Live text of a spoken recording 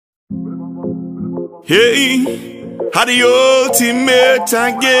Hey, had the ultimate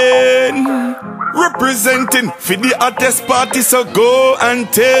again. Representing for the hottest party, so go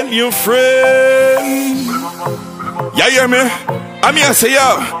and tell your friend. Yeah, hear me? I'm here say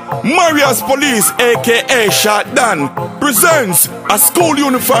yo, Maria's Police aka Shotgun presents a school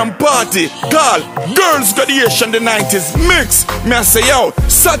uniform party called Girls Graduation the 90s Mix. Me I say yo,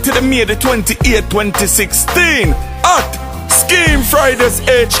 Saturday May the 28th 2016 at Scheme Fridays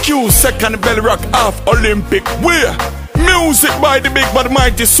HQ, second Bell Rock half Olympic wear. Music by the big but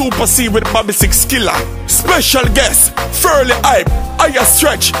mighty Super C with Bobby Six Killer. Special guest, Furley Hype, Aya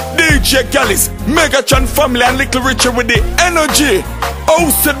Stretch, DJ Gallus, Megachan Family and Little Richard with the energy.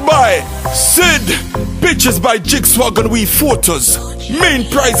 Hosted by Sid. Pictures by Jigsaw and We Photos. Main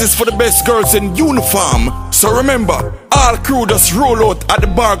prizes for the best girls in uniform. So remember, all crew just roll out at the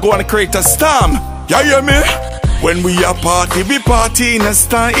bar, go and create a storm. You hear me? When we a party, we party in a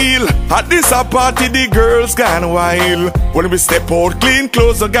style. At this a party, the girls gone wild. When we step out clean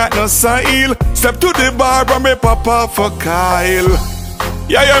clothes, I got no style. Step to the bar and me pop off for Kyle.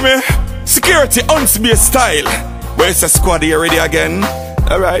 Yeah, hear me? Security on be a style. Where's the squad here ready again?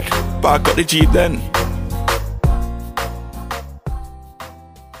 Alright, park up the Jeep then.